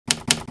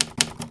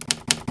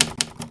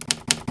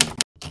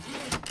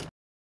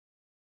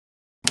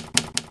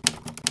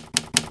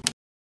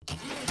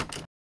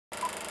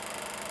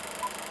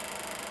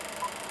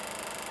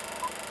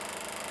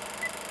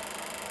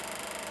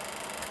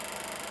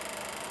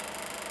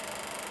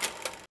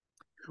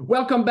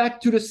Welcome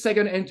back to the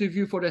second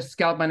interview for the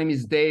Scout. My name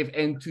is Dave,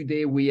 and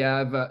today we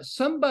have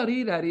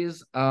somebody that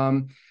is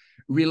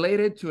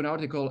related to an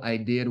article I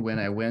did when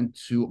I went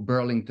to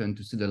Burlington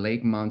to see the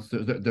lake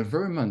monsters, the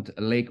Vermont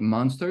lake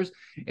monsters,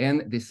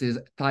 and this is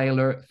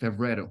Tyler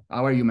Favretto.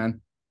 How are you, man?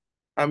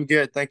 I'm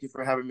good. Thank you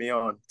for having me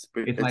on.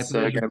 It's my It's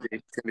pleasure. gonna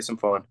be some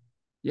fun.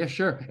 Yeah,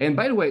 sure. And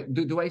by the way,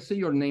 do I say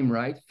your name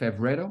right,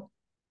 Favretto?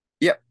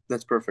 Yep,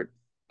 that's perfect.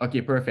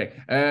 Okay, perfect.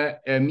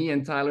 Me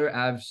and Tyler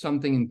have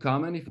something in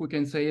common, if we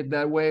can say it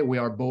that way. We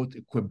are both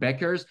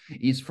Quebecers.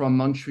 He's from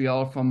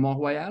Montreal, from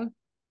Mont-Royal.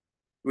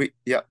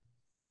 Yeah.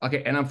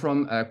 Okay, and I'm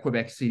from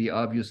Quebec City,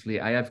 obviously.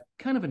 I have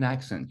kind of an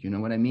accent, you know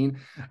what I mean?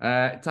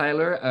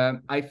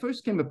 Tyler, I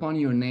first came upon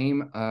your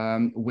name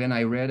when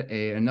I read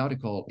an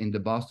article in the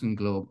Boston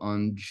Globe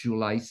on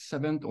July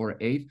 7th or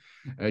 8th,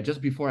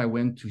 just before I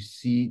went to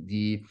see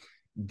the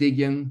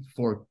Digging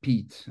for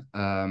Pete.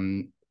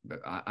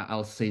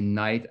 I'll say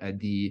night at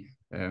the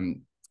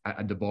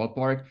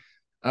ballpark.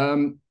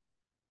 Um,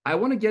 I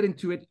want to get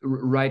into it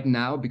right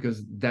now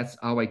because that's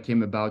how I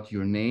came about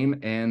your name,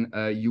 and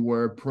you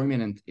were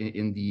prominent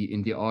in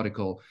the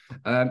article.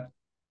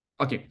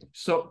 Okay,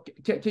 so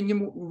can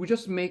you we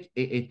just make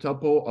a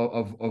topo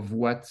of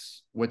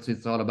what's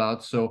it's all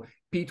about? So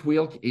Pete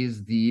Wilk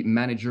is the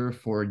manager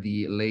for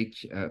the lake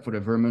for the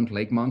Vermont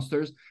Lake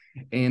Monsters,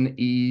 and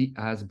he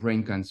has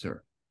brain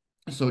cancer.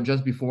 So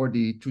just before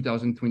the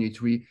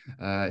 2023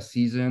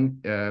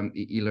 season,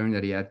 he learned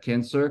that he had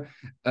cancer.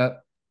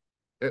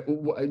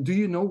 Do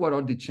you know what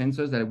are the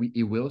chances that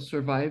he will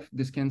survive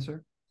this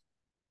cancer?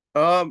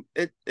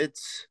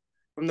 It's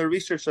from the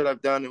research that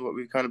I've done and what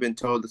we've kind of been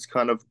told, it's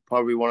kind of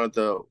probably one of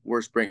the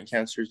worst brain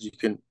cancers you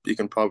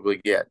can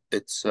probably get.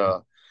 It's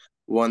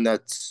one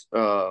that's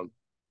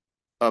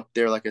up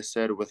there, like I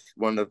said, with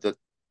one of the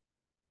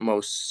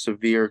most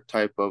severe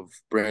type of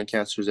brain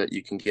cancers that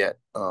you can get.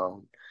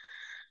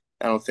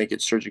 I don't think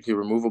it's surgically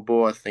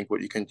removable. I think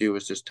what you can do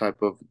is just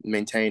type of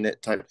maintain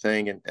it type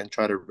thing and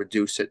try to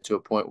reduce it to a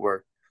point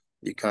where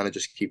you kind of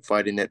just keep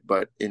fighting it,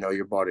 but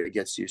your body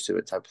gets used to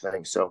it type of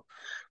thing. So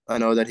I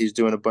know that he's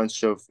doing a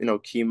bunch of,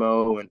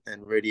 chemo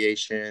and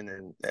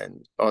radiation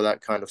and all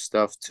that kind of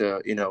stuff to,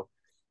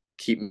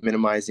 keep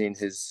minimizing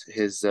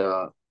his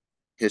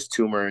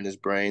tumor in his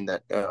brain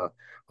that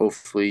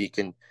hopefully he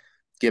can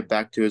get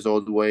back to his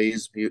old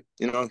ways.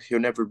 He'll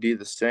never be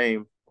the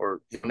same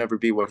or he'll never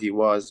be what he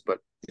was,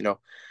 but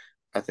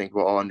I think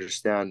we'll all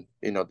understand,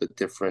 the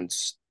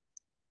difference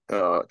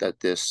that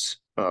this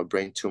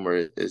brain tumor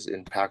is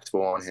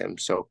impactful on him.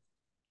 So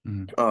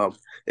Mhm.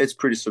 it's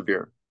pretty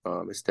severe.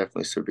 It's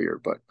definitely severe,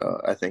 but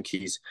I think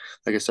he's,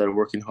 like I said,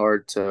 working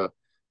hard to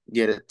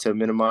get it to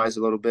minimize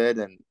a little bit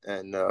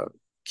and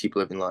keep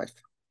living life.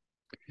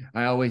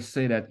 I always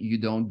say that you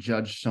don't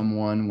judge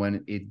someone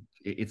when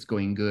it's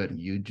going good.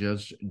 You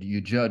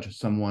judge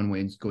someone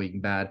when it's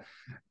going bad.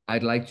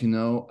 I'd like to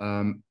know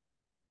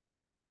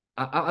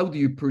how do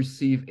you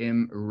perceive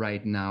him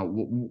right now?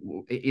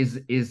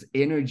 Is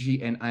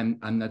energy, and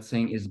I'm not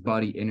saying his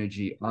body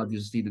energy.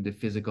 Obviously, the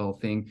physical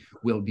thing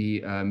will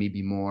be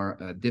maybe more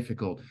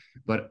difficult.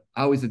 But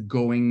how is it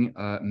going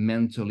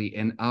mentally,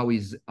 and how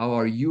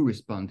are you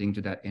responding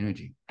to that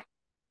energy?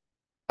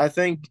 I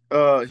think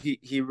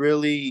he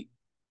really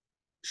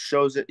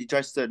shows it. He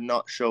tries to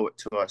not show it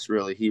to us.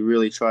 Really, he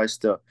really tries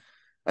to.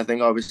 I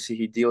think obviously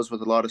he deals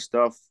with a lot of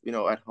stuff,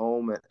 at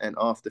home and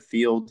off the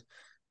field.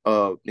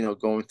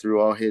 Going through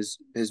all his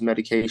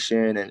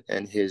medication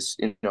and his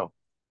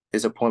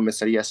appointments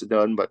that he has to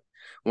done. But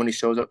when he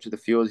shows up to the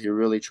field, he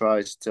really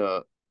tries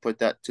to put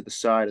that to the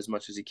side as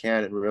much as he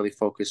can and really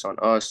focus on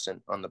us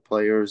and on the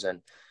players.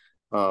 And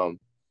um,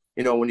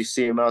 when you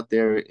see him out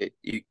there,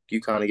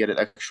 you kind of get an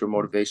extra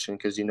motivation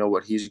because you know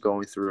what he's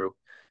going through,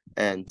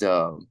 and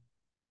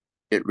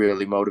it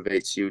really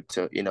motivates you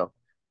to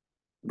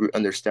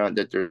understand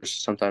that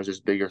there's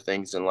bigger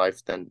things in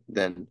life than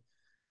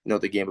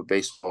the game of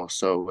baseball.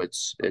 So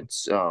it's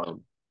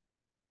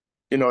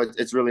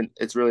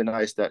really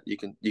nice that you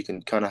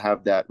can kind of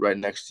have that right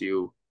next to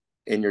you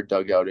in your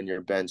dugout, in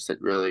your bench,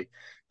 that really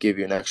give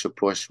you an extra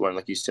push when,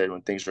 like you said,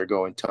 when things are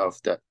going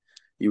tough, that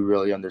you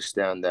really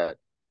understand that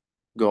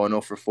going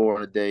 0 for 4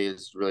 in a day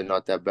is really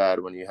not that bad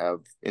when you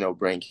have,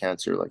 brain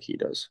cancer like he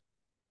does.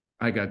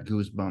 I got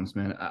goosebumps,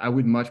 man. I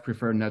would much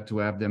prefer not to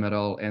have them at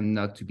all and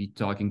not to be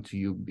talking to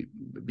you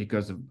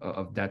because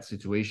of that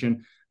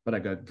situation. But I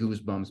got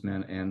goosebumps,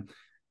 man, and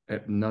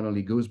not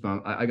only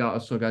goosebumps. I got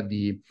also got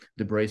the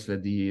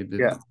bracelet.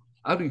 Yeah.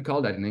 How do you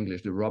call that in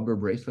English? The rubber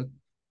bracelet.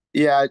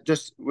 Yeah,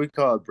 just we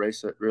call it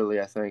bracelet,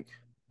 really. I think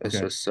it's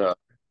Okay. just a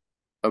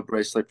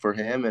bracelet for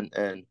him,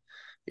 and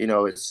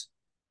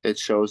it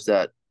shows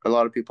that a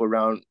lot of people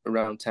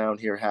around town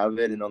here have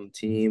it, and on the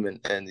team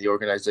and the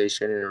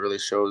organization, and it really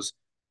shows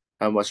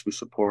how much we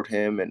support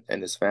him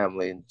and his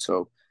family. And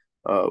so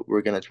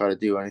we're gonna try to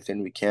do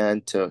anything we can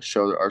to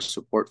show our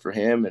support for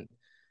him and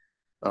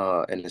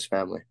his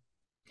family.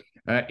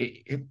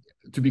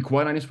 To be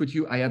quite honest with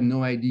you, I had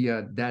no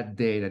idea that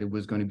day that it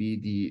was going to be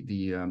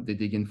the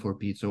dig-in for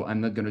Pete. So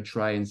I'm not going to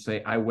try and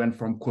say I went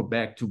from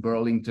Quebec to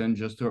Burlington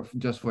just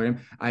for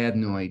him. I had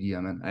no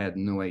idea, man. I had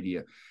no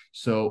idea.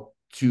 So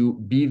to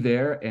be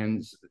there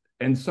and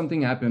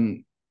something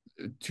happened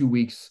 2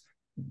 weeks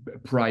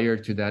prior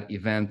to that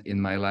event in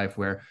my life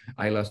where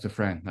I lost a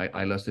friend.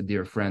 I lost a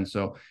dear friend.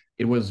 So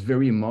it was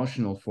very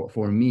emotional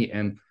for me.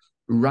 And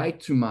right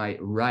to my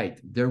right,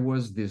 there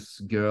was this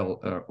girl,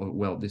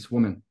 this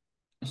woman,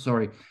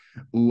 sorry,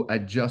 who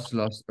had just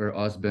lost her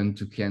husband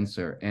to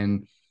cancer.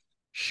 And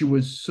she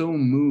was so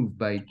moved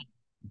by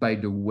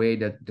the way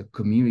that the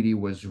community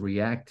was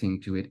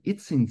reacting to it.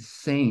 It's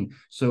insane.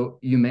 So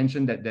you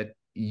mentioned that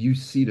you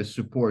see the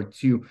support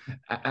too.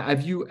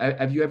 Have you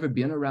ever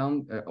been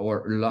around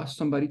or lost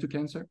somebody to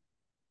cancer?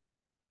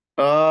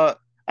 I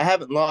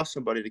haven't lost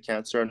somebody to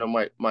cancer. I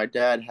know my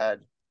dad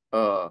had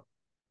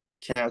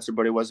cancer,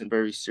 but it wasn't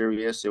very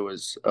serious. It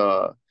was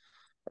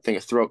I think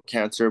a throat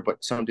cancer,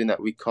 but something that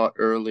we caught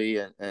early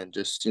and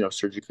just,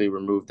 surgically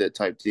removed it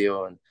type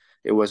deal. And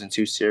it wasn't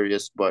too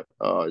serious, but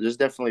there's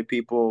definitely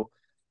people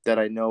that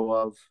I know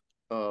of,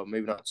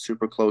 maybe not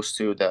super close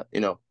to that,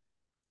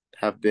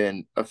 have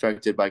been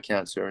affected by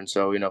cancer. And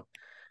so,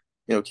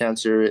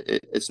 cancer,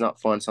 it's not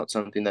fun. It's not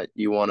something that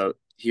you want to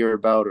hear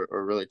about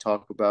or really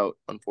talk about,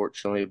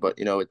 unfortunately, but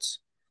it's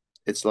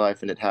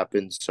life and it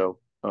happens. So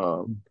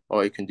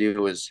all you can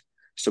do is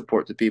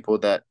support the people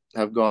that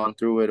have gone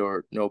through it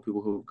or know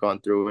people who've gone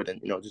through it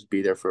and just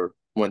be there for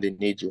when they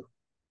need you.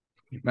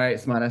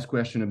 Right, my last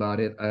question about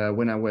it.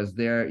 When I was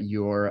there,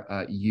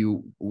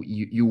 you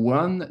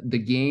won the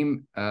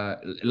game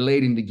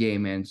late in the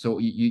game, and so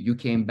you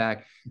came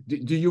back.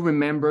 Do you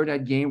remember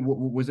that game?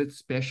 Was it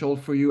special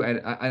for you?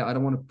 I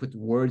don't want to put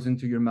words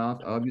into your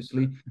mouth,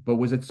 obviously, but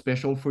was it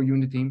special for you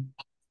and the team?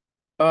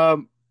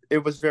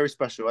 It was very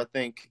special. I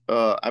think.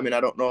 I mean,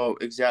 I don't know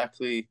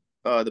exactly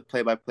the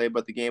play-by-play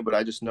about the game, but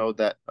I just know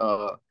that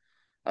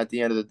at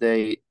the end of the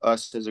day,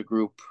 us as a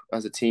group,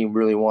 as a team,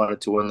 really wanted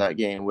to win that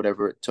game,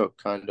 whatever it took,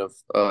 kind of,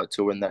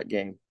 to win that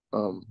game.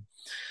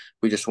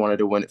 We just wanted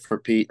to win it for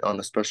Pete on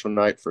a special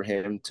night for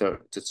him to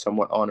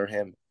somewhat honor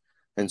him.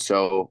 And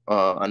so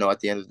I know at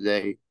the end of the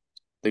day,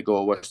 the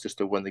goal was just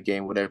to win the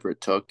game, whatever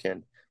it took,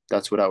 and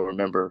that's what I'll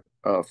remember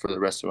for the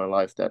rest of my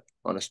life. That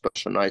on a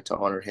special night to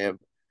honor him,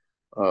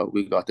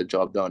 we got the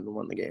job done and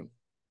won the game.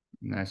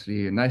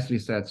 Nicely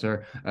said,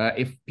 sir.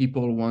 If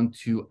people want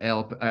to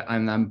help,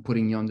 and I'm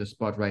putting you on the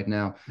spot right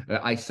now,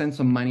 I sent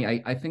some money.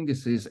 I think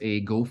this is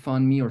a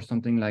GoFundMe or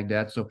something like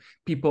that. So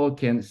people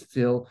can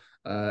still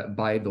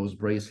buy those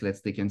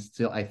bracelets. They can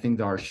still, I think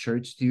there are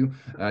shirts too.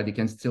 They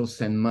can still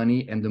send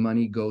money, and the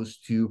money goes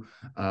to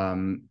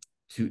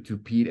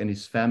Pete and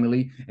his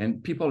family.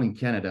 And people in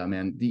Canada,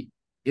 man,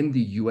 in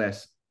the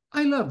US,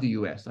 I love the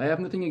US. I have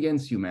nothing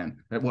against you,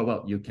 man.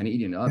 Well, you're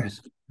Canadian,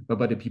 obviously,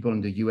 but the people in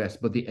the US.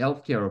 But the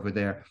healthcare over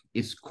there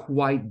is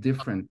quite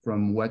different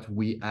from what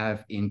we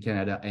have in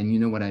Canada. And you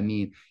know what I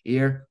mean?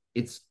 Here,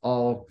 it's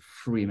all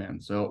free,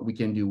 man. So we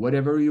can do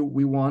whatever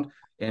we want,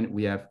 and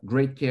we have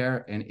great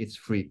care, and it's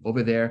free.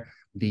 Over there,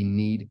 they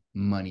need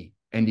money,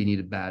 and they need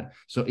it bad.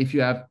 So if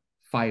you have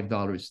 $5,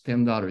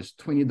 $10,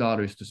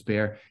 $20 to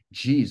spare,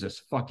 Jesus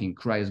fucking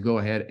Christ, go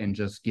ahead and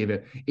just give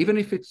it. Even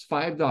if it's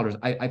 $5,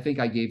 I think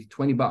I gave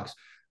 $20,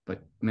 but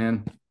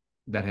man,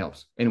 that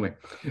helps. Anyway,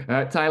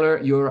 Tyler,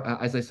 you're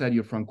as I said,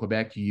 you're from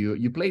Quebec.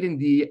 You played in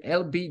the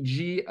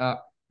LBG.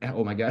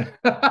 Oh my God,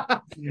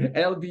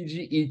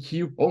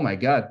 LBGEQ. Oh my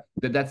God,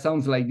 that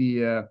sounds like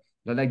the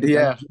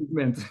Yeah.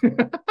 movement.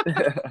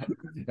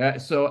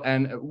 So,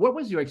 and what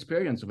was your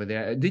experience over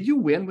there? Did you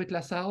win with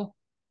LaSalle?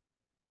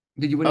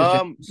 Did you win a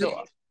championship?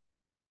 So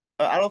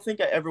I don't think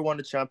I ever won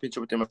a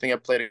championship with them. I think I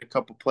played a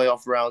couple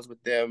playoff rounds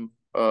with them.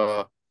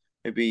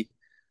 Maybe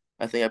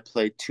I think I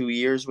played 2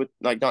 years with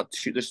not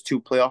two, just two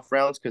playoff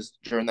rounds because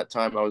during that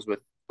time I was with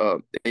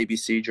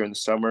ABC during the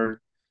summer,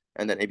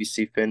 and then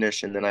ABC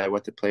finished, and then I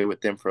went to play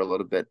with them for a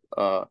little bit.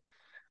 I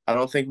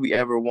don't think we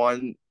ever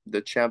won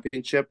the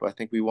championship. I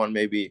think we won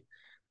maybe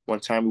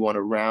one time. We won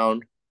a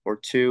round or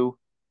two.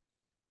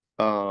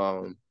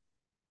 Um,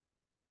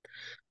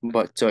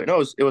 but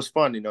no, it was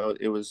fun.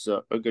 It was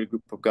a good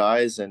group of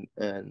guys, and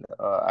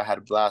I had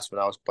a blast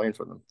when I was playing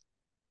for them.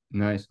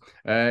 Nice.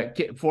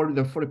 For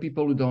the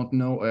people who don't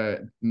know,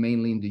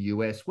 mainly in the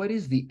US, what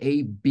is the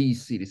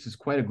ABC? This is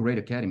quite a great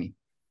academy.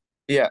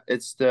 Yeah,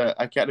 it's the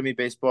Academy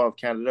Baseball of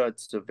Canada.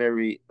 It's a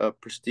very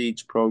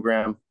prestige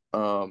program.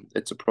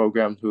 It's a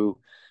program who,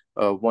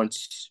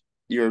 once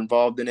you're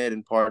involved in it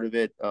and part of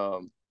it,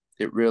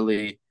 it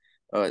really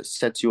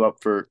sets you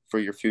up for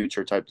your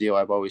future type deal.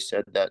 I've always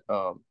said that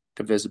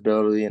the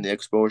visibility and the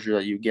exposure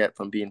that you get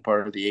from being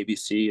part of the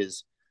ABC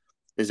is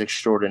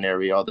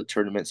extraordinary. All the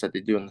tournaments that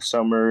they do in the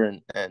summer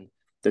and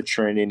the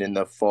training in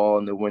the fall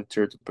and the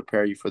winter to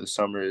prepare you for the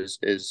summer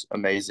is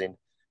amazing.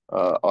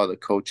 All the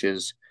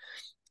coaches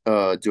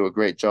do a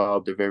great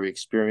job. They're very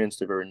experienced.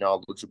 They're very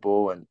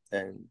knowledgeable,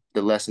 and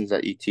the lessons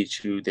that you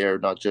teach you there,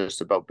 not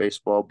just about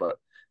baseball, but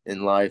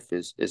in life,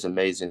 is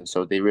amazing.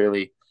 So they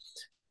really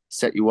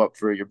set you up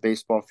for your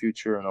baseball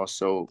future and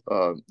also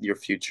your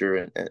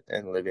future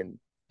and living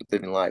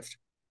life.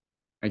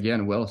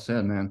 Again, well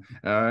said, man.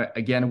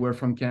 Again, we're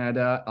from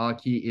Canada.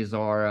 Hockey is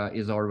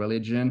our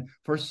religion.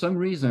 For some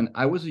reason,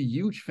 I was a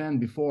huge fan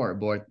before,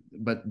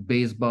 but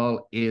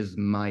baseball is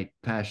my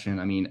passion.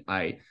 I mean,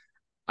 I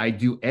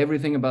do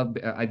everything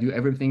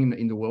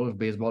in the world of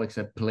baseball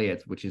except play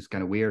it, which is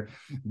kind of weird.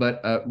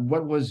 But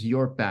what was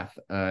your path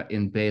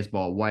in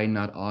baseball? Why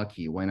not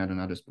hockey? Why not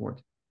another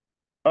sport?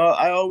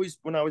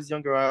 When I was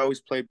younger, I always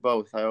played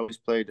both. I always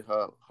played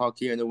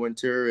hockey in the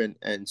winter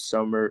and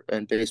summer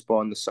and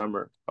baseball in the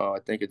summer. I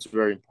think it's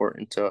very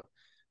important to,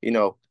 you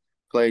know,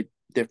 play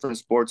different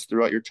sports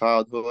throughout your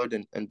childhood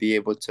and be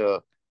able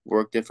to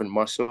work different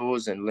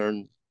muscles and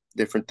learn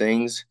different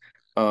things.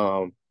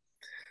 Um,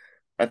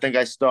 I think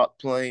I stopped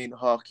playing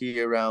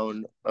hockey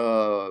around,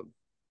 I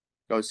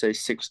would say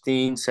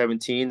 16,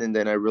 17, and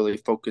then I really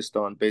focused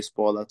on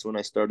baseball. That's when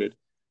I started.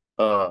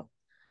 Uh,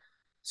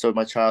 so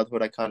my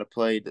childhood, I kind of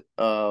played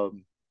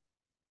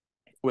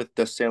with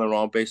the Saint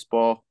Laurent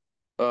baseball,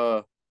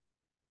 uh,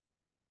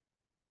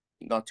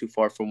 not too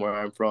far from where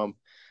I'm from.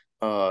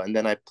 And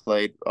then I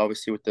played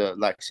obviously with the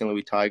Lac Saint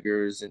Louis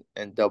Tigers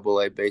and Double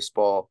A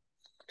baseball.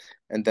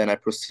 And then I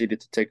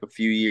proceeded to take a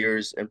few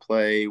years and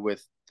play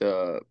with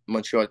the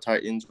Montreal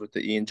Titans with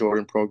the Ian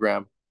Jordan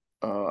program.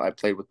 I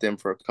played with them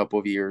for a couple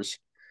of years.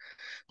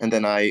 And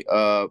then I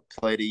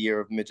played a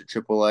year of midget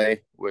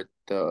AAA with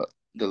the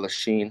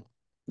Lachine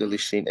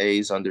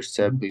A's under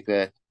Seb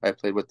Ligue. I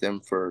played with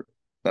them for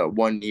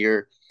 1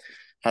 year,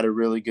 had a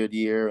really good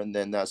year, and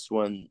then that's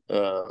when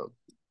the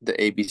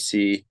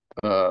ABC,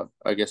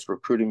 I guess,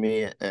 recruited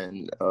me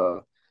and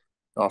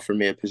offered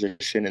me a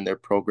position in their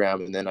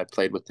program, and then I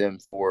played with them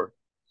for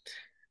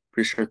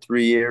pretty sure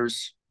 3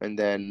 years, and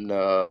then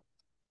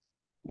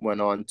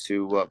went on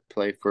to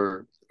play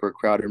for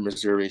Crowder,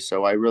 Missouri.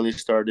 So I really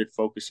started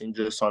focusing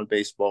just on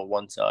baseball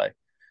once I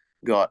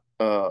got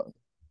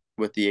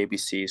with the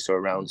ABC, so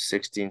around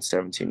 16,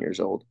 17 years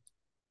old.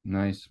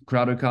 Nice.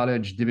 Crowder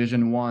College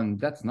Division One.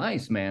 That's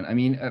nice, man. I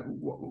mean,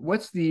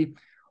 what's the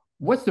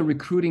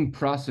recruiting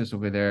process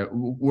over there?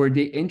 Were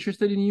they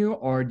interested in you,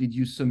 or did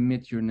you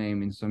submit your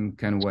name in some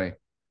kind of way?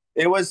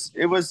 It was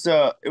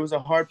a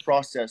hard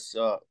process.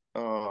 A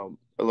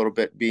little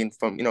bit being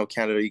from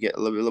Canada, you get a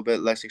little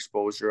bit less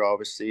exposure.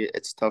 Obviously,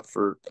 it's tough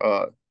for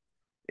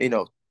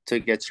to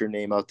get your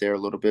name out there a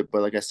little bit.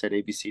 But like I said,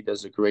 ABC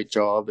does a great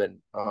job, and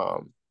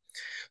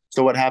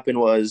so what happened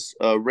was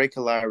Ray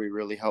Kalari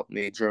really helped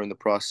me during the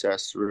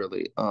process.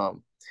 Really,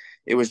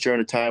 it was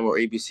during a time where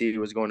ABC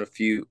was going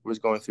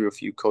through a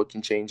few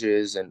coaching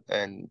changes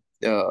and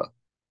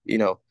you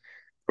know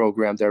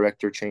program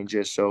director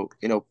changes. So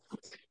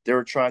they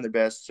were trying their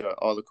best.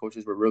 All the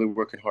coaches were really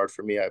working hard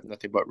for me. I have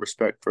nothing but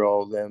respect for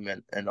all of them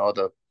and all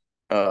the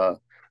uh,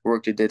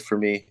 work they did for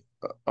me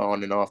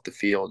on and off the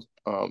field.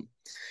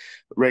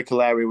 Ray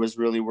Kalari was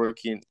really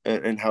working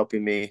and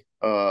helping me.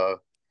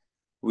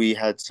 We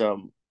had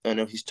some. I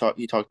know he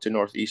talked to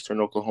Northeastern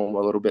Oklahoma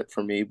a little bit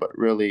for me, but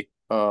really,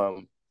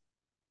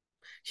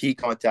 he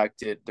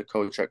contacted the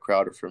coach at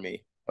Crowder for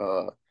me.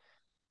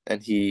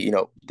 And he,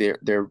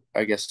 they're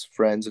I guess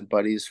friends and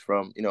buddies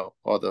from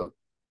all the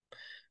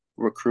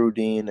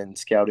recruiting and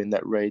scouting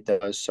that Ray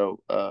does.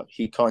 So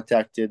he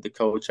contacted the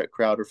coach at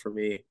Crowder for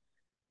me,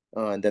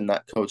 and then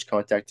that coach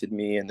contacted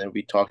me, and then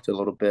we talked a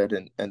little bit,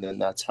 and then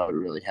that's how it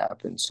really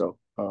happened. So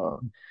I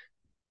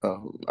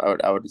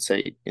would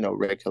say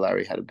Ray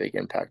Kalari had a big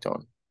impact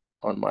on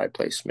my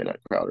placement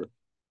at Crowder.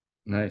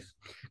 Nice.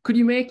 Could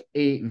you make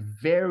a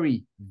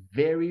very,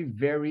 very,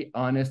 very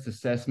honest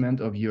assessment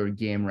of your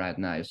game right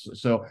now?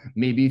 So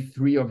maybe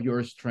three of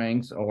your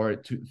strengths or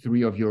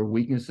three of your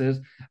weaknesses.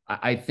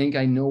 I think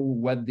I know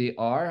what they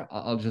are.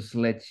 I'll just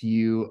let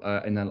you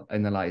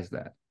analyze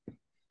that.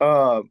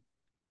 Uh,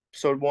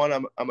 so one,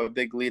 I'm a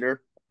big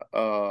leader.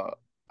 Uh,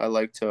 I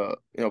like to,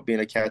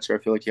 being a catcher,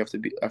 I feel like you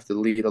have to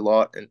lead a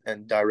lot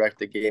and direct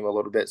the game a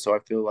little bit. So I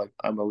feel like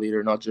I'm a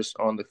leader, not just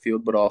on the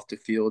field, but off the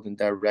field and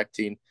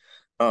directing,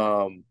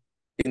 um,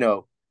 you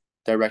know,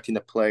 directing the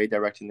play,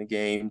 directing the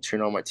game,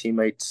 cheering on my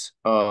teammates.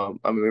 I'm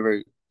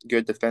very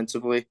good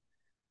defensively.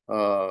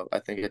 I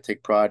think I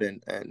take pride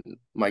in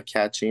my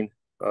catching,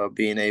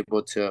 being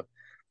able to,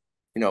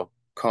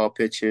 call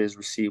pitches,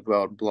 receive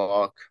well,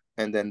 block.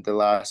 And then the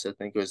last, I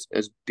think,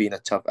 is being a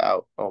tough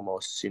out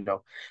almost,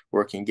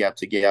 working gap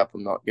to gap.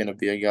 I'm not going to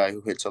be a guy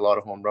who hits a lot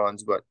of home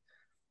runs, but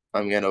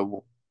I'm going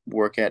to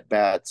work at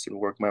bats and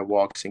work my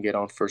walks and get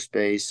on first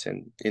base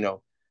and,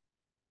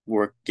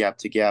 work gap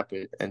to gap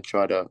and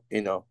try to,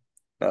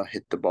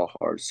 hit the ball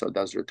hard. So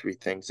those are three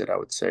things that I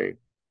would say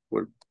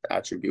would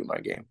attribute my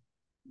game.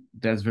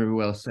 That's very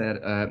well said.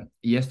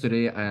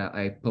 Yesterday,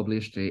 I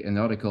published an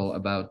article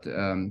about,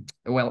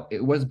 well,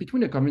 it was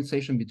between a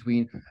conversation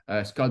between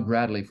Scott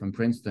Bradley from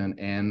Princeton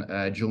and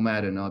Joe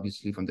Madden,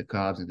 obviously from the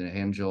Cubs and the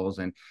Angels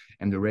and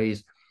the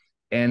Rays.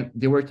 And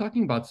they were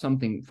talking about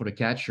something for the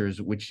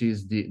catchers, which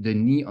is the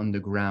knee on the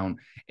ground.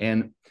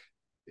 And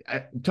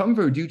Tom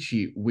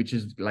Verducci, which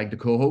is like the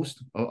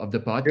co-host of the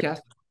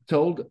podcast,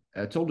 told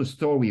a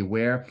story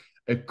where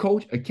a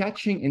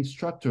catching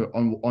instructor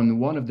on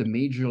one of the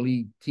major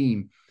league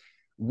team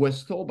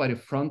was told by the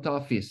front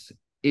office,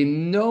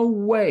 in no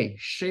way,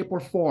 shape, or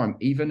form,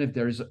 even if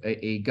there's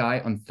a guy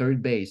on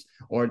third base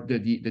or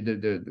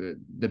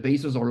the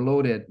bases are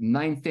loaded,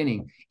 ninth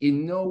inning,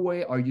 in no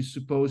way are you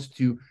supposed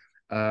to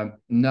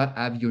not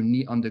have your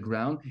knee on the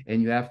ground,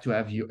 and you have to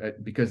have your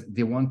because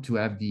they want to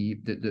have the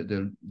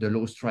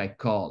low strike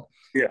called.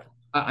 Yeah.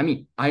 I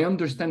mean, I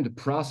understand the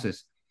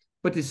process,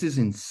 but this is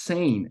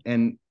insane.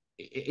 And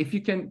if you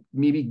can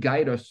maybe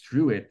guide us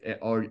through it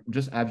or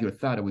just have your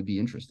thought, it would be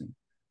interesting.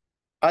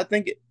 I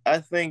think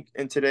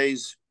in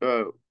today's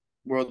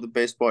world of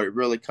baseball, it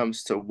really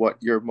comes to what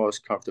you're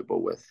most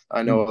comfortable with.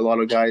 I know Mm. a lot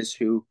of guys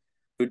who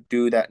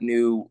do that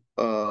new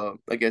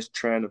I guess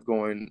trend of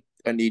going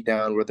a knee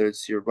down, whether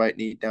it's your right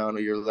knee down or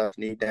your left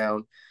knee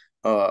down.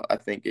 I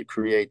think it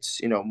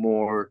creates,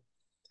 more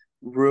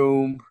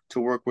room to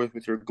work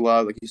with your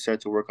glove, like you said,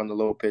 to work on the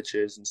low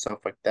pitches and stuff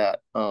like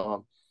that.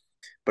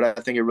 But I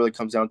think it really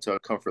comes down to a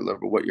comfort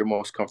level, what you're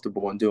most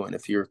comfortable in doing.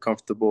 If you're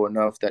comfortable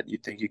enough that you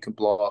think you can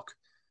block,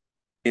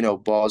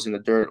 balls in the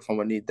dirt from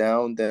a knee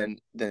down, then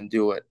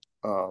do it.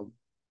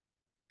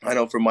 I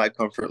know for my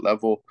comfort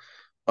level,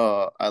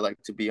 I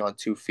like to be on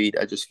 2 feet.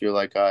 I just feel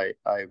like I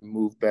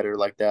move better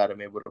like that.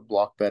 I'm able to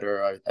block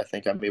better. I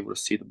think I'm able to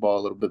see the ball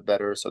a little bit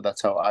better. So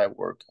that's how I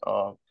work.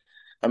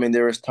 I mean,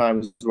 there is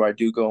times where I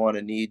do go on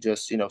a knee,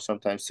 just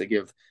sometimes to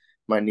give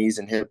my knees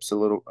and hips a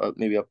little,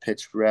 maybe a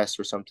pitch rest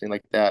or something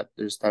like that.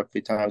 There's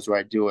definitely times where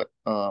I do it.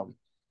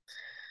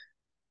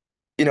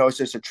 It's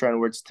just a trend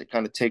where it's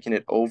kind of taking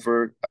it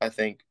over. I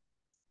think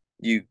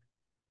you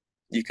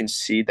you can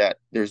see that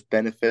there's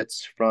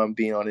benefits from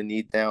being on a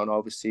knee down,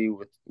 obviously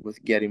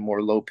with getting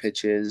more low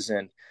pitches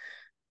and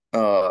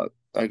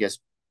I guess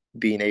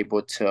being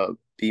able to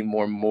be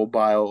more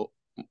mobile,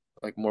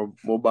 like more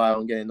mobile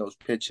and getting those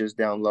pitches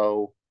down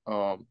low.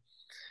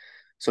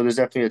 So there's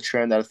definitely a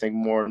trend that I think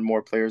more and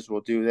more players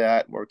will do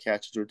that, more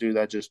catchers will do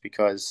that, just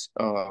because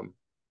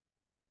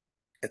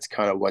it's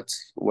kind of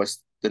what's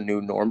the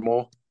new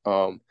normal.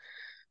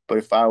 But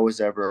if I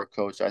was ever a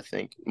coach, I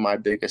think my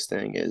biggest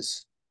thing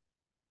is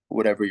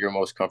whatever you're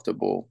most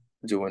comfortable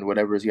doing,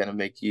 whatever is going to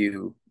make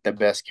you the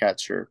best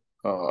catcher.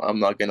 I'm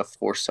not going to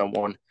force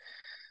someone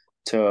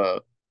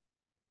to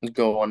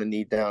go on a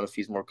knee down if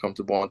he's more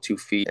comfortable on 2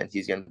 feet, and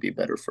he's going to be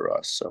better for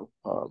us. So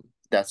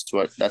that's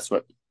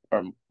what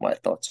are my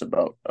thoughts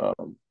about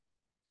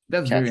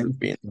That's very catchers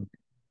being. interesting.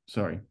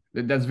 Sorry,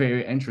 that's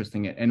very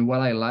interesting. And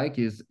what I like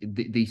is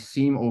they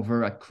seem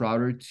over at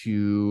Crowder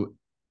to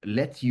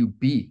let you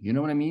be. You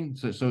know what I mean?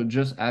 So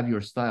just have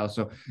your style.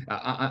 So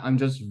I'm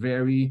just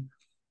very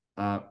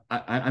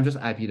I'm just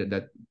happy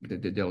that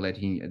they're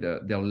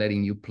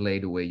letting you play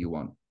the way you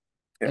want.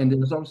 Yeah. And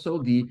there's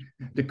also the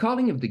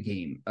calling of the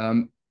game.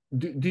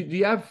 Do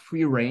you have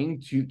free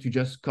reign to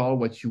just call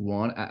what you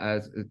want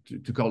as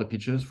to call the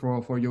pitches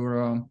for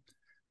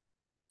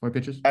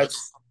pitches?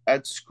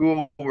 At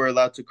school, we're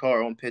allowed to call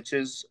our own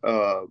pitches.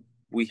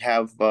 We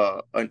have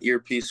an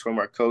earpiece from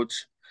our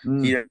coach.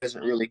 He Mm.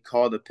 doesn't really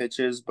call the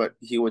pitches, but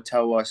he would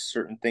tell us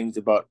certain things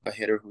about a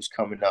hitter who's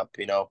coming up.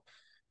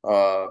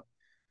 Uh,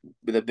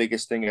 the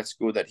biggest thing at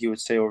school that he would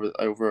say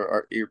over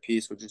our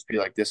earpiece would just be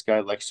like, "This guy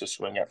likes to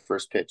swing at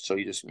first pitch, so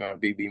you just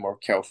be more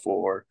careful."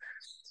 Or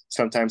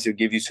sometimes he'll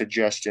give you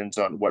suggestions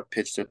on what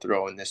pitch to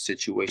throw in this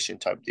situation,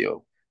 type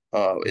deal.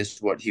 Is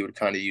what he would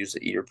kind of use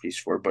the earpiece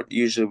for. But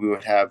usually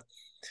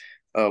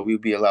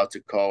we'd be allowed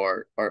to call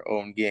our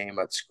own game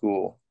at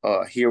school.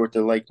 Here with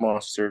the Lake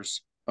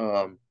Monsters,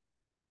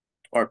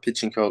 our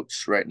pitching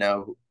coach right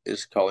now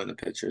is calling the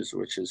pitches,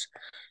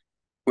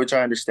 which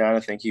I understand. I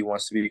think he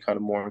wants to be kind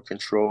of more in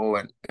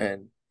control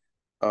and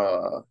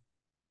uh,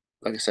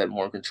 like I said,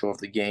 more in control of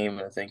the game.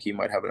 And I think he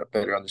might have a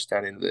better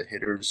understanding of the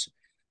hitters.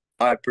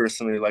 I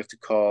personally like to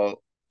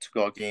call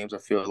games. I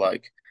feel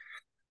like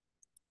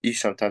you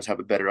sometimes have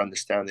a better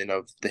understanding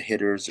of the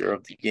hitters or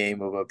of the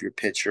game of your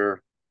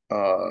pitcher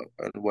and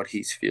what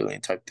he's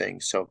feeling, type thing.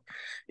 So,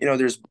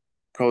 there's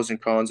pros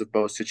and cons of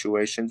both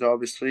situations,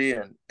 obviously,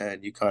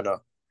 and you kind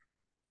of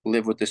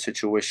live with the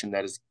situation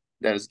that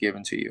is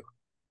given to you.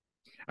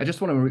 I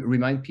just want to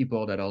remind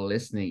people that are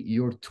listening,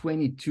 you're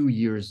 22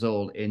 years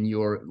old and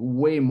you're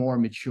way more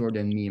mature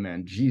than me,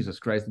 man. Jesus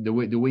Christ, the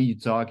way you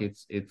talk,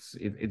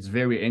 it's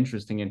very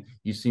interesting, and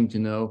you seem to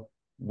know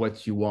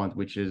what you want,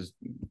 which is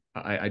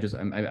I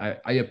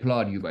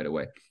applaud you, by the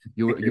way.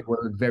 You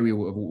were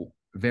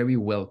very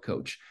well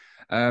coached.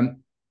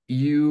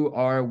 You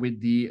are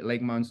with the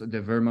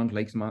Vermont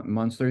Lakes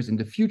Monsters in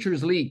the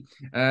Futures League.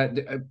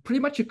 Pretty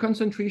much a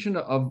concentration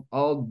of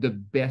all the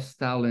best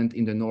talent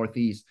in the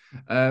Northeast.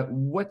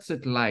 What's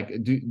it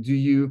like? Do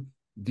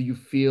you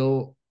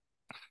feel,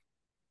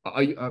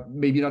 are you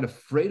maybe not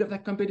afraid of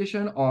that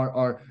competition,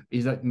 or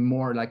is that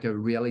more like a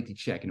reality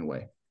check in a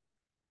way?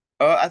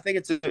 I think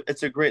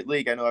it's a great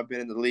league. I know I've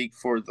been in the league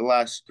for the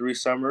last 3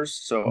 summers,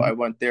 so Mhm. I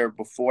went there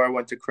before I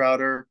went to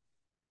Crowder,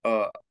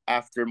 uh,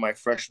 after my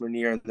freshman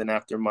year, and then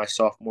after my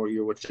sophomore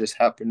year, which just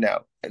happened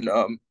now. And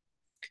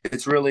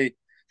it's really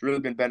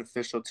been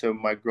beneficial to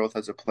my growth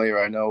as a player.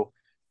 I know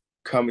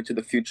coming to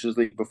the Futures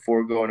League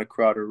before going to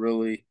Crowder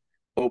really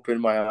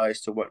opened my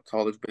eyes to what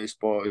college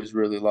baseball is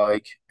really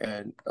like,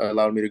 and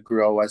allowed me to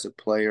grow as a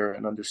player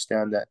and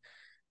understand that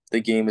the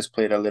game is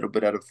played a little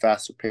bit at a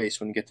faster pace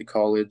when you get to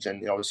college.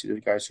 And obviously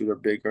there's guys who are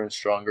bigger and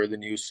stronger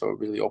than you. So it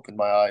really opened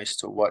my eyes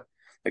to what,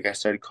 like I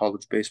said,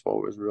 college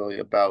baseball was really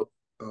about.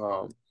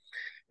 And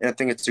I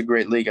think it's a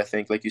great league. I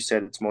think, like you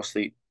said, it's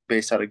mostly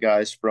based out of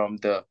guys from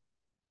the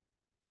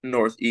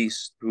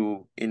Northeast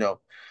who,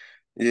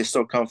 they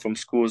still come from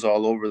schools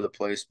all over the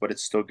place, but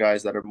it's still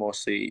guys that are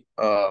mostly,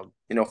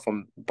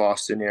 from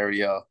Boston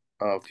area,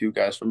 a few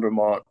guys from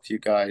Vermont, a few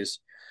guys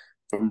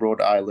from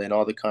Rhode Island,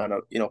 all the kind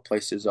of,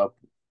 places up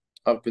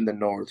in the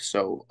north.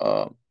 So,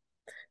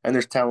 and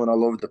there's talent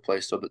all over the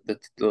place. So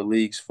the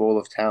league's full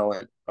of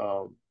talent.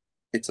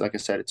 It's like I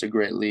said, it's a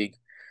great league.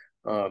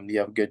 You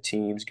have good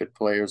teams, good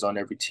players on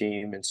every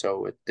team, and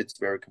so it's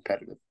very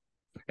competitive.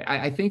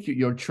 I think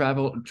your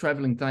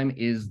traveling time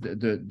is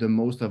the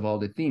most of all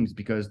the teams,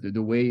 because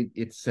the way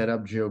it's set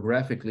up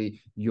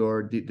geographically,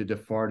 you're the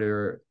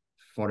farther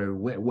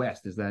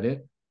west. Is that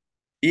it?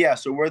 Yeah,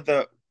 so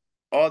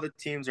all the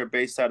teams are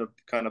based out of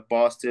kind of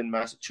Boston,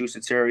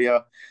 Massachusetts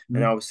area, and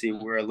Mm-hmm. obviously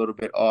we're a little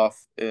bit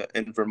off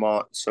in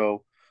Vermont.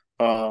 So,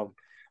 a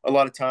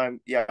lot of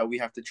time, yeah, we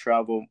have to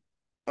travel.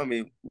 I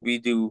mean, we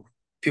do.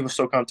 People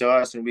still come to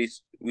us, and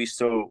we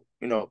still,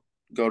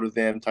 go to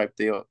them type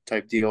deal.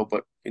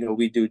 But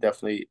we do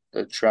definitely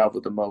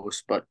travel the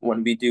most. But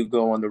when we do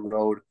go on the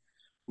road,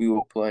 we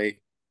will play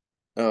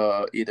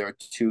either a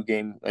 2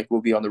 game, like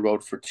we'll be on the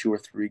road for 2 or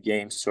 3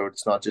 games, so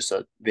it's not just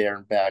a there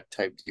and back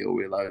type deal.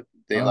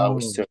 They allow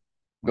us Oh, to okay.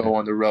 go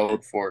on the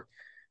road for,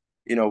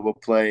 we'll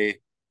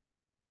play,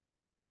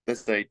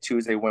 let's say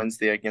Tuesday,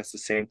 Wednesday against the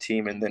same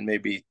team, and then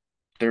maybe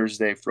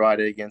Thursday,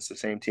 Friday against the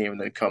same team,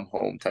 and then come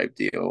home type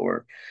deal.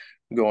 Or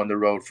go on the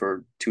road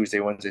for Tuesday,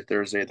 Wednesday,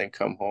 Thursday, then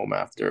come home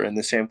after. And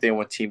the same thing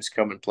when teams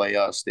come and play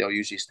us, they'll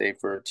usually stay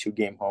for a 2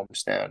 game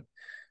homestand.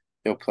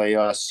 They'll play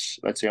us,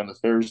 let's say on the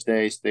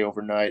Thursday, stay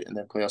overnight, and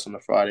then play us on the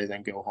Friday,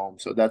 then go home.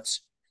 So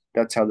that's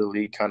how the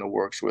league kind of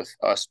works, with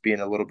us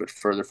being a little bit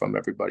further from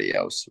everybody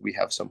else. We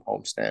have some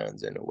home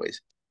stands and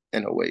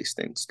away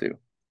things too.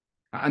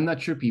 I'm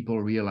not sure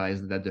people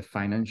realize that the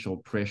financial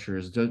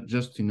pressures,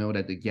 just to know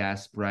that the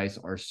gas price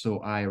are so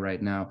high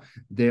right now,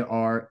 there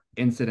are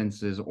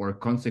incidences or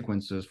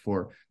consequences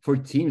for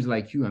teams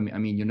like you. I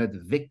mean, you're not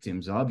the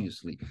victims,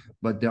 obviously,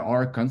 but there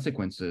are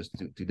consequences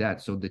to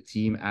that. So the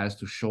team has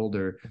to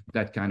shoulder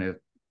that kind of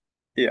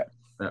Yeah.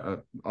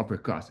 upper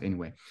cost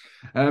anyway.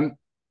 Um,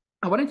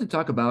 I wanted to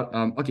talk about,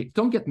 okay,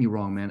 don't get me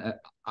wrong, man.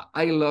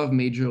 I love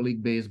Major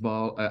League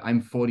Baseball. I'm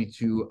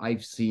 42.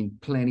 I've seen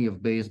plenty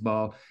of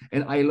baseball,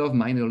 and I love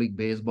minor league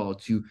baseball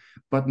too.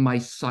 But my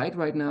side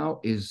right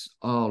now is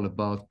all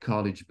about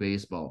college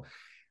baseball.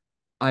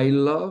 I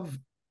love,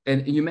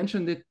 and you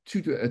mentioned it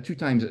two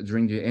times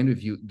during the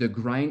interview, the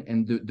grind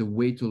and the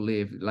way to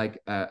live, like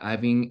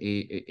having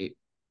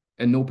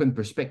an open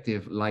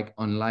perspective, like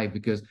on life,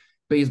 because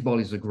baseball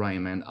is a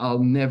grind, man.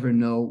 I'll never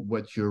know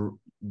what your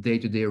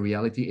day-to-day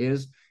reality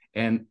is,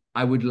 and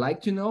I would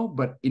like to know,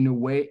 but in a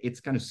way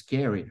it's kind of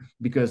scary,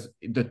 because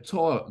the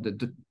toll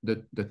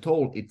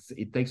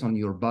it takes on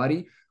your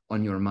body,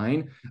 on your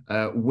mind.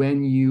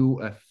 When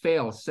you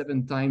fail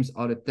 7 times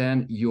out of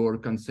 10, you're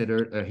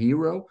considered a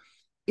hero.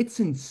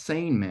 It's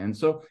insane, man.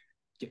 So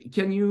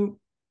can you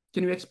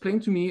explain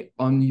to me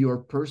on your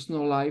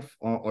personal life,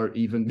 or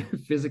even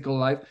physical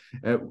life,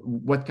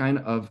 what kind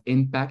of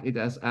impact it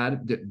has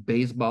had, the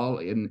baseball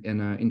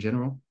in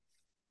general?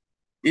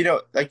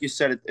 Like you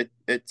said,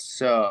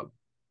 it's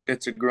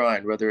a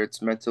grind, whether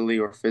it's mentally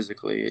or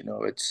physically.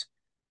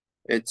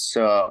 It's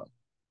I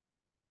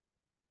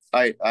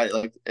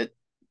like it.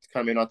 It's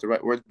kind of not the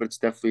right words, but it's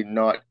definitely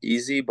not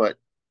easy. But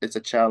it's a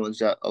challenge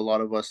that a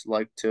lot of us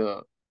like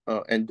to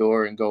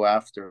endure and go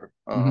after.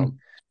 Mm-hmm.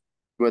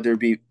 Whether it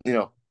be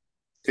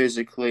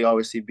physically,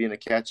 obviously being a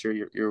catcher,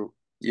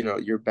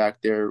 you're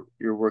back there,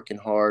 you're working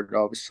hard,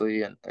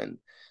 obviously, and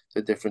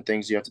the different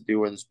things you have to do,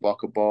 whether it's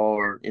block a ball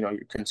or you're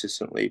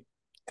consistently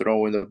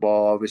throwing the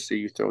ball. Obviously,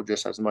 you throw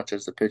just as much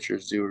as the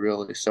pitchers do,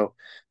 really. So,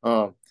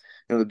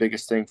 the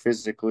biggest thing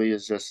physically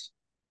is just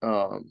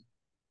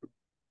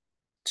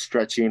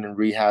stretching and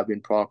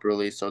rehabbing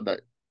properly so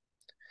that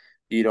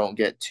you don't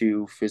get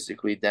too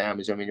physically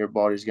damaged. I mean, your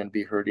body's going to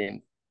be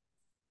hurting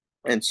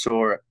and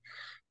sore,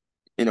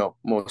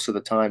 most of the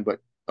time.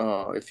 But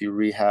if you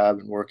rehab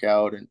and work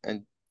out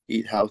and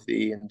eat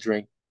healthy and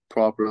drink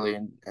properly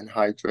and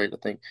hydrate, I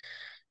think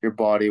your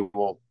body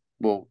will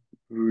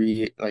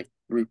re like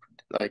re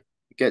like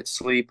get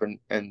sleep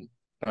and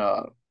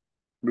uh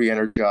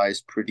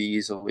re-energize pretty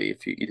easily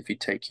if you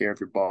take care of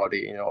your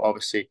body.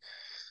 Obviously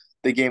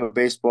the game of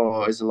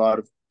baseball is a lot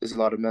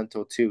of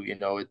mental too.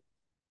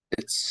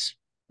 It's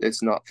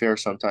it's not fair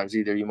sometimes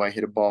either. You might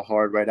hit a ball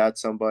hard right at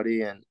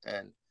somebody, and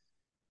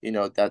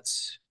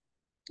that's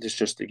it's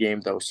just a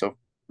game though. So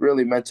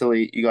really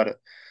mentally,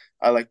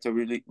 I like to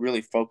really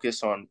really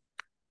focus on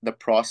the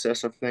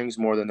process of things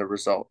more than the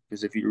result,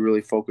 because if you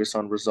really focus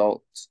on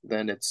results,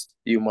 then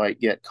you might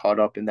get caught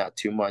up in that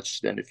too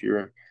much. Then if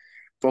you're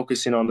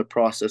focusing on the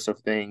process of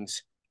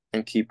things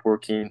and keep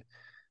working,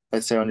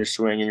 let's say on your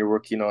swing, and you're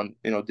working on,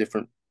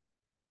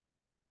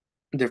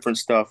 different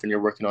stuff, and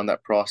you're working on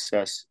that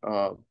process,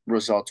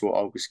 results will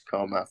always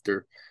come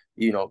after,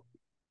 you know,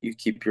 you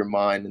keep your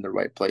mind in the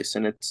right place.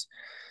 And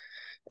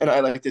I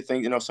like to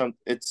think,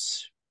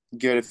 it's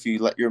good if you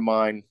let your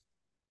mind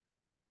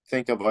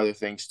think of other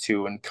things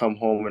too, and come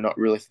home and not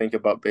really think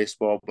about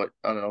baseball, but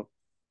I don't know,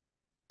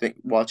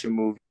 watch a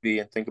movie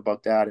and think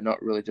about that, and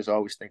not really just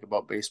always think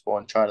about baseball,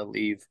 and try to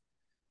leave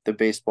the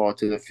baseball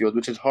to the field,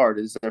 which is hard.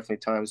 There's definitely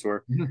times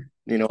where,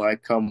 Mhm. I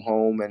come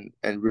home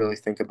and really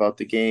think about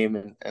the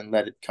game, and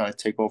let it kind of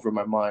take over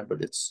my mind.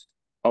 But it's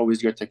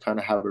always good to kind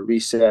of have a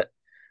reset,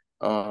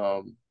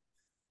 um,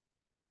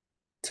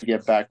 to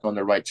get back on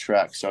the right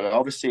track. So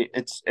obviously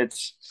it's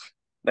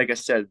like I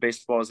said,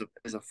 baseball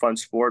is a fun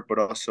sport, but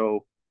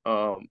also,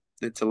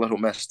 it's a little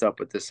messed up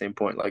at the same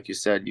point. Like you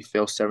said, you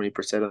fail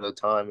 70% of the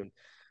time, and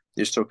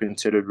you're still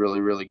considered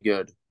really, really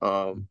good.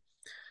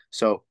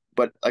 So,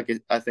 but like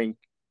I think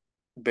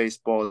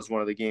baseball is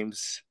one of the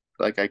games,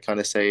 like I kind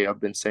of say, I've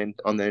been saying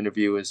on the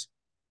interview,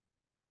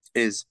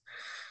 is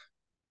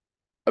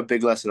a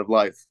big lesson of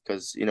life,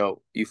 because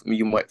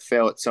you might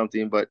fail at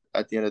something, but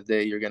at the end of the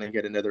day, you're going to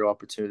get another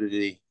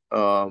opportunity,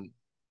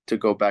 to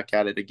go back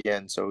at it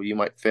again. So you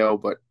might fail,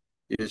 but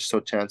there's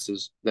still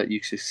chances that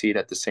you succeed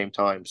at the same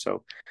time.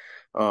 So,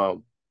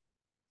 um,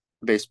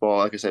 baseball,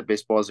 like I said,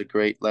 baseball is a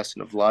great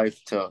lesson of life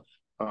to,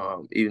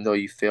 even though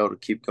you fail, to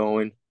keep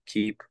going,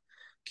 keep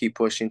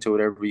pushing to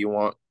whatever you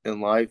want in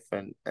life,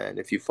 and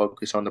if you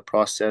focus on the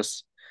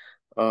process,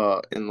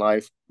 in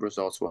life,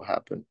 results will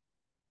happen.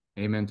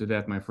 Amen to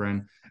that, my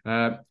friend.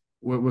 Uh,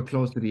 we're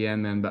close to the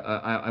end, man, but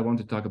I want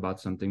to talk about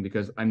something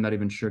because I'm not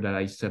even sure that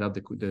I set up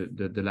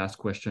the last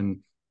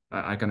question.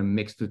 I kind of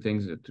mixed two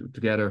things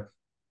together.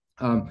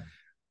 Um,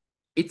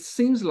 it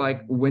seems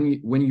like when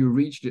you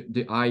reach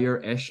the higher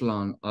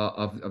echelon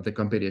of the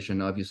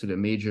competition, obviously the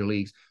major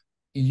leagues,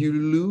 you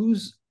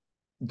lose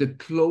the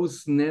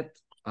close knit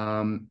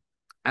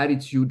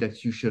attitude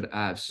that you should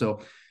have. So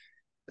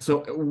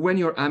when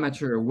you're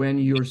amateur, when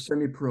you're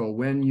semi-pro,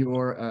 when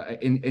you're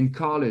in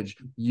college,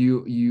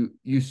 you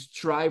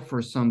strive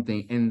for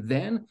something, and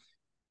then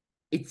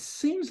it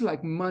seems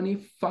like money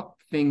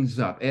fucked things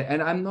up.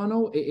 And I don't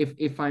know if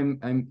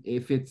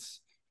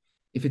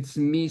if it's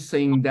me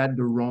saying that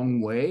the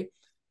wrong way,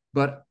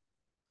 but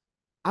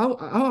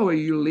how are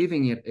you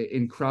living it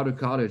in Crowder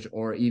College,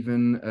 or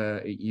even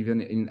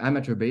in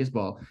amateur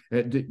baseball?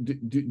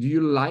 Do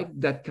you like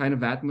that kind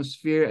of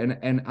atmosphere,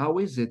 and how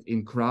is it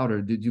in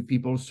Crowder? Do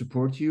people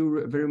support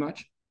you very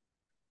much?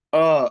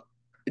 Uh,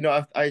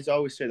 I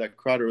always say that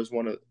Crowder was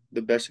one of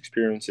the best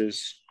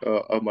experiences,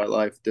 of my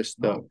life. Just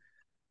the Oh.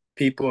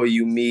 people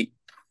you meet,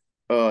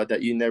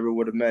 that you never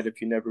would have met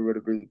if you never would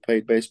have really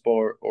played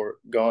baseball, or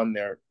gone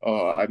there.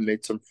 I've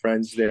made some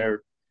friends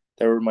there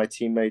that were my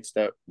teammates,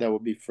 that will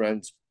be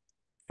friends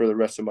for the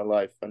rest of my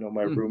life. I know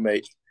Hmm.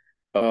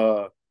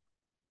 uh,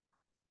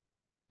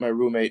 my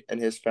roommate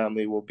and his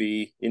family will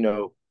be,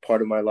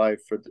 part of my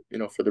life for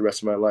the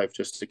rest of my life.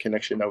 Just the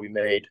connection that we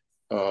made.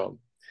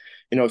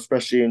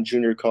 Especially in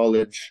junior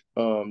college,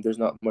 there's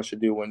not much to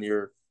do when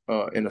you're,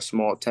 in a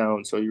small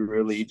town. So you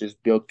really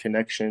just build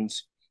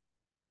connections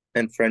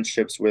and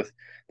friendships with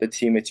the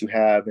teammates you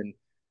have. And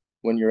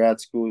when you're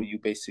at school, you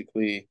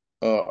basically,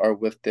 are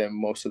with them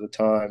most of the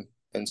time.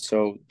 And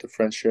so the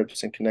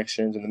friendships and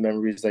connections and the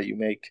memories that you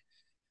make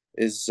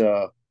is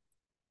uh,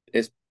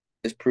 is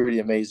is pretty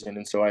amazing.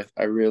 And so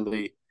I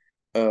really,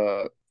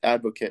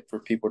 advocate for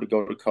people to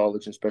go to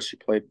college, and especially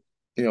play,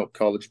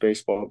 college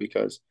baseball,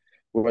 because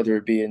whether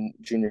it be in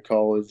junior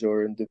college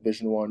or in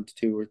Division 1,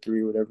 2, or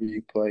 3, whatever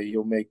you play,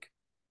 you'll make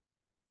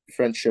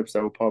friendships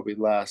that will probably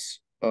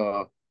last,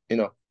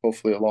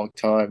 hopefully a long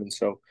time. And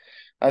so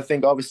I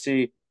think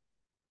obviously,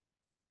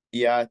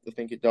 yeah, I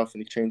think it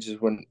definitely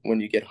changes when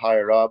you get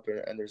higher up,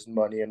 and there's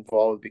money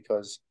involved,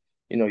 because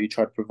you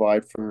try to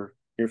provide for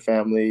your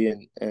family,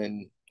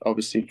 and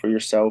obviously for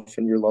yourself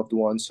and your loved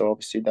ones. So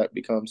obviously that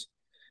becomes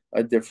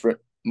a different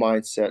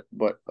mindset.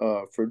 But,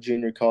 for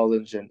junior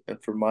college, and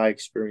for my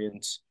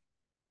experience,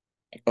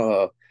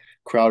 uh,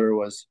 Crowder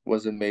was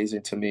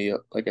amazing to me.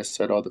 Like I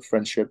said, all the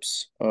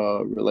friendships,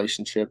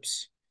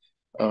 relationships,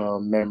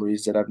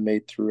 memories that I've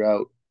made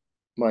throughout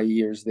my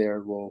years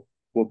there will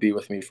be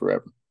with me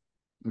forever.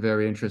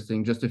 Very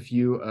interesting. Just a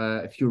few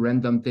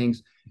random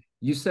things.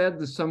 You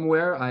said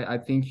somewhere, I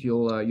think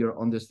you'll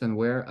understand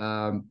where.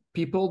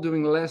 People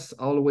doing less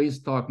always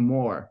talk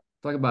more.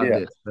 Talk about Yeah.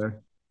 this,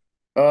 sir.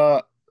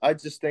 I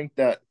just think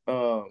that,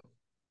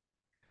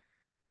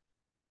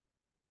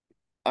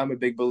 I'm a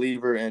big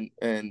believer in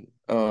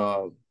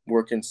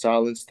work in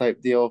silence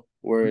type deal,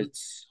 where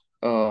it's,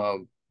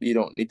 you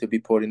don't need to be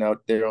putting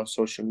out there on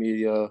social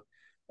media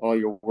all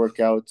your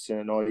workouts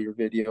and all your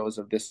videos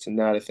of this and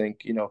that. I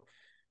think,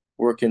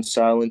 work in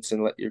silence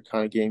and let your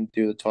kind of game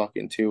do the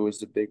talking too is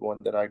the big one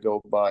that I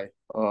go by.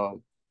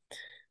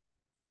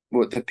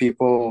 With the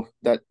people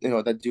that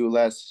that do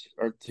less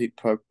are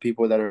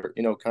people that are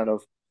kind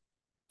of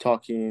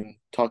talking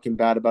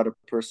bad about a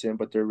person,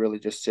 but they're really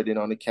just sitting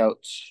on the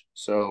couch,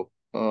 so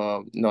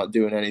not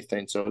doing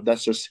anything. So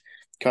that's just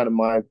kind of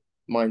my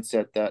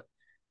mindset, that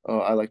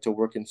I like to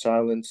work in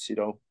silence,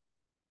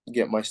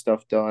 get my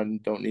stuff done,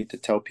 don't need to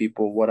tell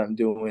people what I'm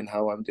doing,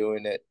 how I'm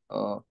doing it,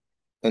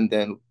 and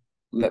then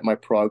let my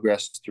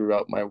progress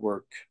throughout my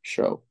work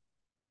show.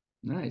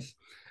 Nice.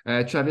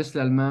 Travis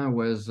Lallemand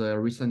was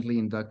recently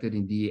inducted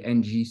in the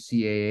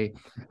NCAA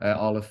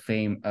Hall of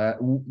Fame.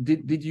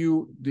 Did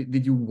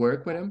you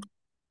work with him?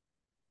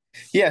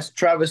 Yes,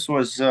 Travis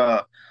was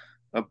a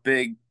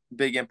big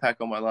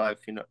impact on my life,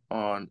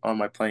 on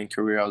my playing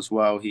career as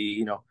well.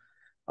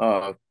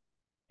 Uh,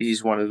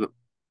 he's one of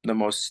the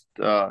most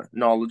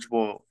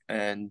knowledgeable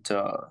and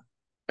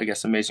I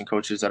guess amazing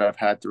coaches that I've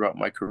had throughout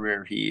my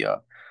career.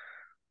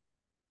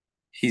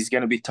 He's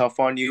gonna be tough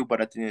on you,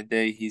 but at the end of the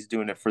day, he's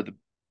doing it for the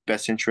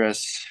best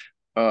interests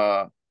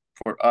for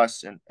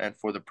us and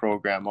for the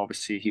program.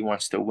 Obviously, he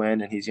wants to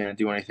win, and he's gonna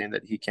do anything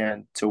that he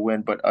can to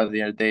win. But at the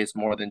end of the day, it's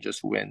more than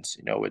just wins.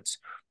 It's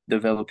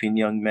developing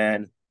young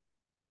men,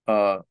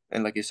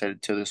 and like I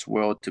said, to this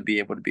world, to be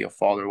able to be a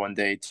father one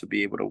day, to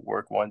be able to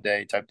work one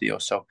day, type deal.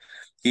 So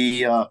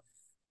he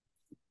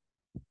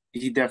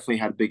definitely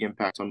had a big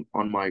impact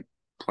on my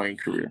playing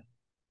career.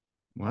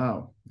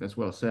 Wow, that's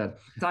well said.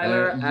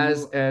 Tyler,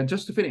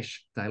 just to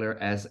finish, Tyler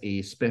has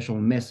a special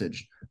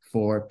message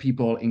for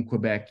people in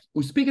Quebec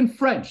who speak in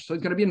French. So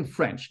it's going to be in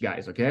French,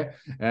 guys, okay?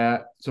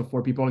 So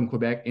for people in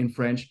Quebec in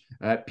French,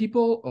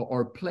 people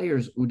or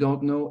players who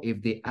don't know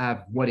if they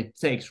have what it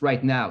takes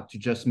right now to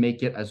just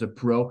make it as a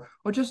pro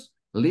or just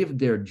live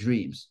their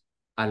dreams.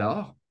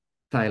 Alors,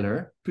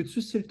 Tyler,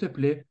 peux-tu, s'il te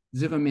plaît,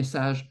 dire un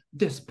message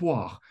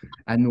d'espoir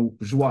à nos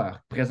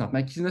joueurs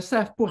présentement qui ne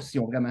savent pas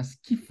s'ils ont vraiment ce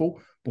qu'il faut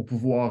pour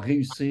pouvoir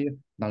réussir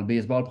dans le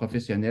baseball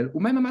professionnel ou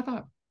même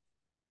amateur?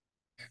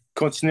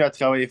 Continue à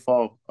travailler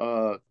fort,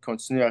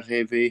 continue à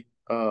rêver.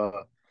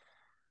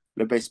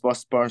 Le baseball,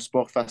 c'est pas un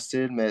sport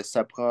facile, mais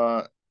ça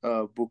prend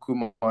beaucoup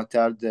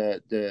mental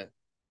de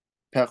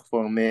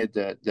performer,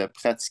 de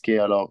pratiquer.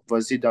 Alors,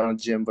 vas-y dans le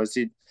gym,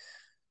 vas-y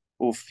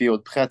au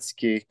field,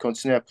 pratiquer,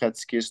 continue à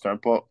pratiquer. C'est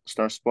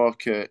un sport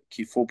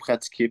qu'il faut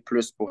pratiquer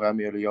plus pour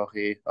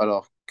améliorer.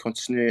 Alors,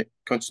 continue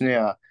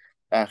à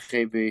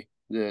rêver,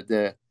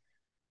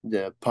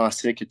 de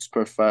penser que tu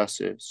peux faire.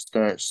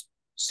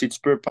 Si tu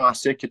peux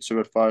penser que tu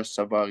veux le faire,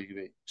 ça va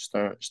arriver. C'est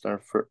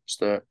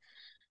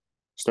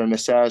un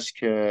message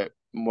que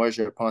moi,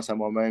 je pense à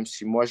moi-même.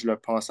 Si moi, je le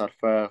pense à le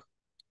faire,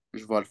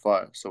 je vais le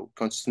faire. So,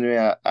 continuez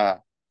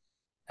à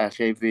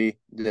rêver,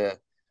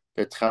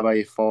 de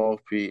travailler fort,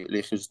 puis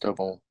les résultats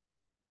vont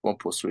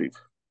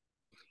poursuivre.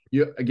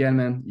 Again,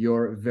 man,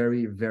 you're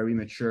very, very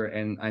mature,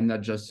 and I'm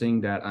not just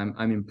saying that.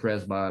 I'm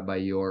impressed by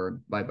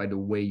the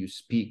way you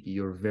speak.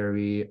 You're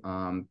very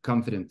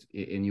confident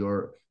in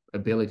your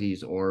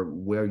abilities or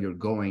where you're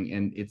going,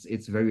 and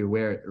it's very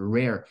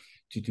rare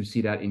to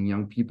see that in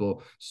young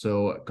people.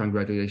 So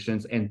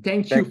congratulations, and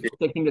thank you for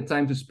taking the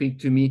time to speak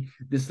to me,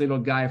 this little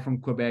guy from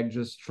Quebec,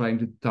 just trying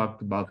to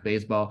talk about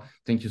baseball.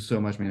 Thank you so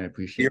much, man. I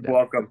appreciate You're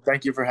welcome.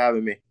 Thank you for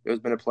having me.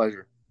 It's been a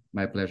pleasure.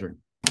 My pleasure.